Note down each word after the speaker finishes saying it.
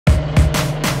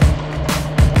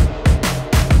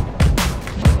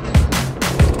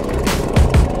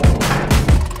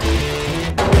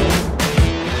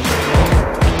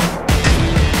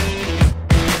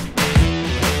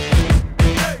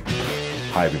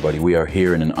everybody. We are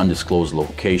here in an undisclosed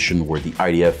location where the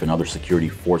IDF and other security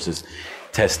forces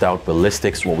test out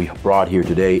ballistics. What we brought here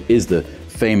today is the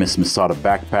famous Masada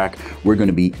Backpack. We're going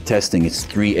to be testing its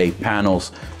 3A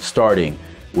panels, starting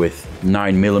with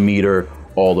 9mm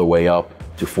all the way up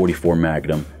to 44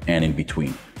 Magnum and in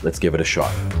between. Let's give it a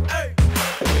shot.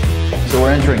 So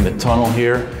we're entering the tunnel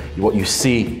here. What you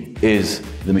see is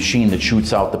the machine that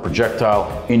shoots out the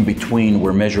projectile. In between,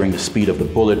 we're measuring the speed of the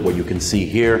bullet. What you can see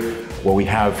here, what we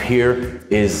have here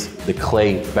is the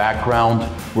clay background.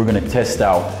 We're going to test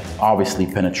out, obviously,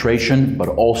 penetration, but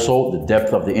also the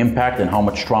depth of the impact and how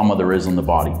much trauma there is on the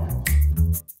body.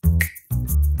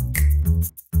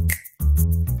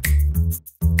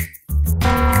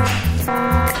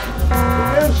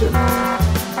 Attention!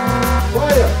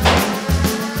 Fire!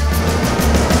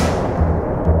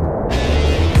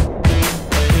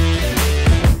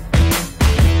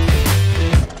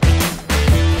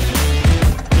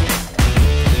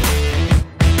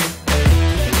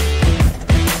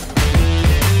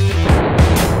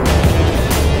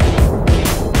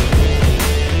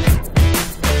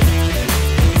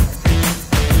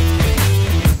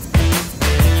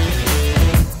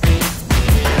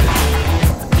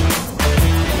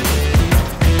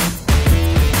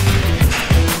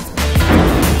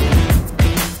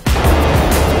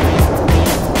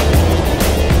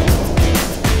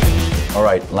 All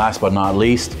right, last but not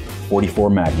least, 44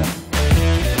 Magnum.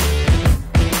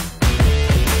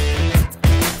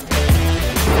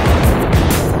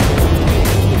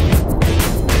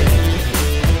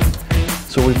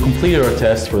 So we've completed our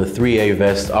test for the 3A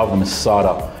vest of the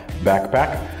Masada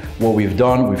Backpack. What we've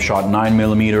done, we've shot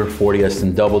 9mm, 40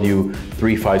 S&W,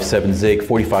 357 ZIG,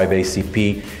 45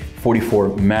 ACP,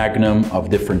 44 Magnum of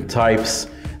different types.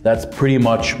 That's pretty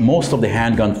much most of the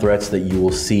handgun threats that you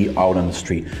will see out on the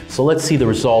street. So let's see the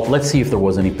result. Let's see if there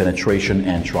was any penetration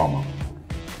and trauma.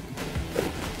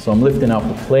 So I'm lifting out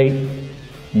the plate.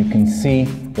 You can see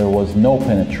there was no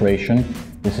penetration.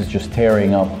 This is just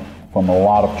tearing up from a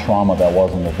lot of trauma that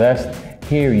was in the vest.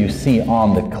 Here you see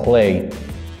on the clay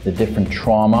the different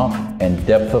trauma and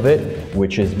depth of it,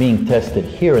 which is being tested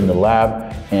here in the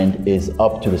lab and is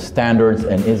up to the standards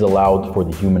and is allowed for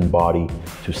the human body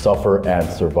to suffer and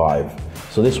survive.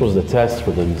 So this was the test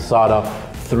for the Masada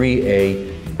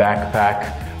 3A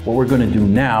backpack. What we're going to do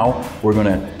now, we're going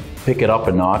to pick it up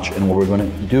a notch, and what we're going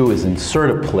to do is insert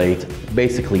a plate,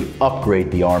 basically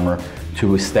upgrade the armor to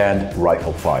withstand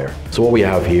rifle fire. So what we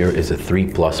have here is a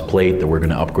 3+ plate that we're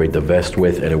going to upgrade the vest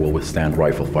with, and it will withstand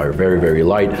rifle fire. Very, very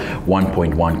light,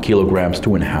 1.1 kilograms,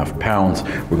 2.5 pounds.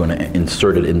 We're going to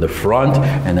insert it in the front,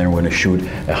 and then we're going to shoot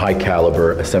a high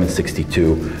caliber, a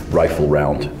 7.62 rifle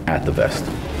round at the vest.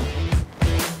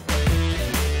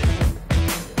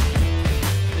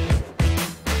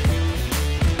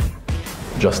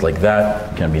 Just like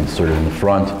that, can be inserted in the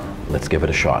front. Let's give it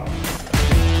a shot.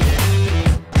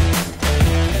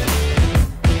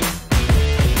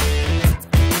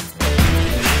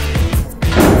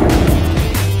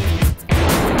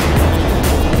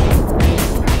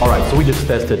 So we just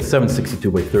tested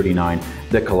 7.62x39,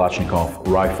 the Kalashnikov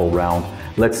rifle round.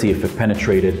 Let's see if it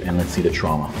penetrated, and let's see the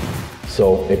trauma.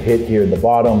 So it hit here in the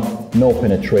bottom, no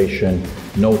penetration,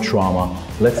 no trauma.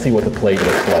 Let's see what the plate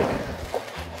looks like.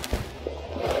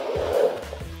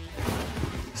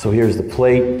 So here's the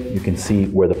plate. You can see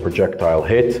where the projectile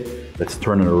hit. Let's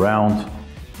turn it around.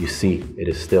 You see it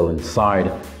is still inside.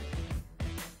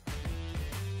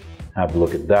 Have a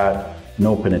look at that.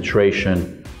 No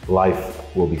penetration. Life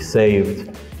will be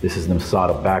saved. This is the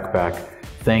Masada Backpack.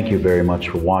 Thank you very much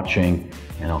for watching,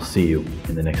 and I'll see you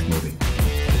in the next movie.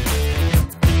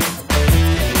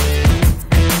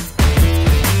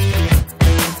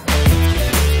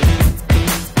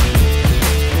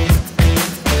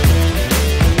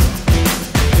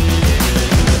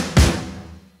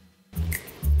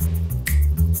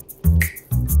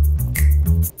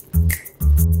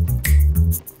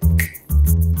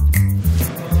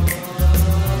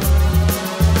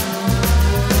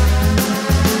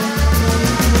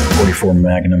 .44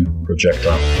 Magnum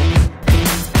projectile.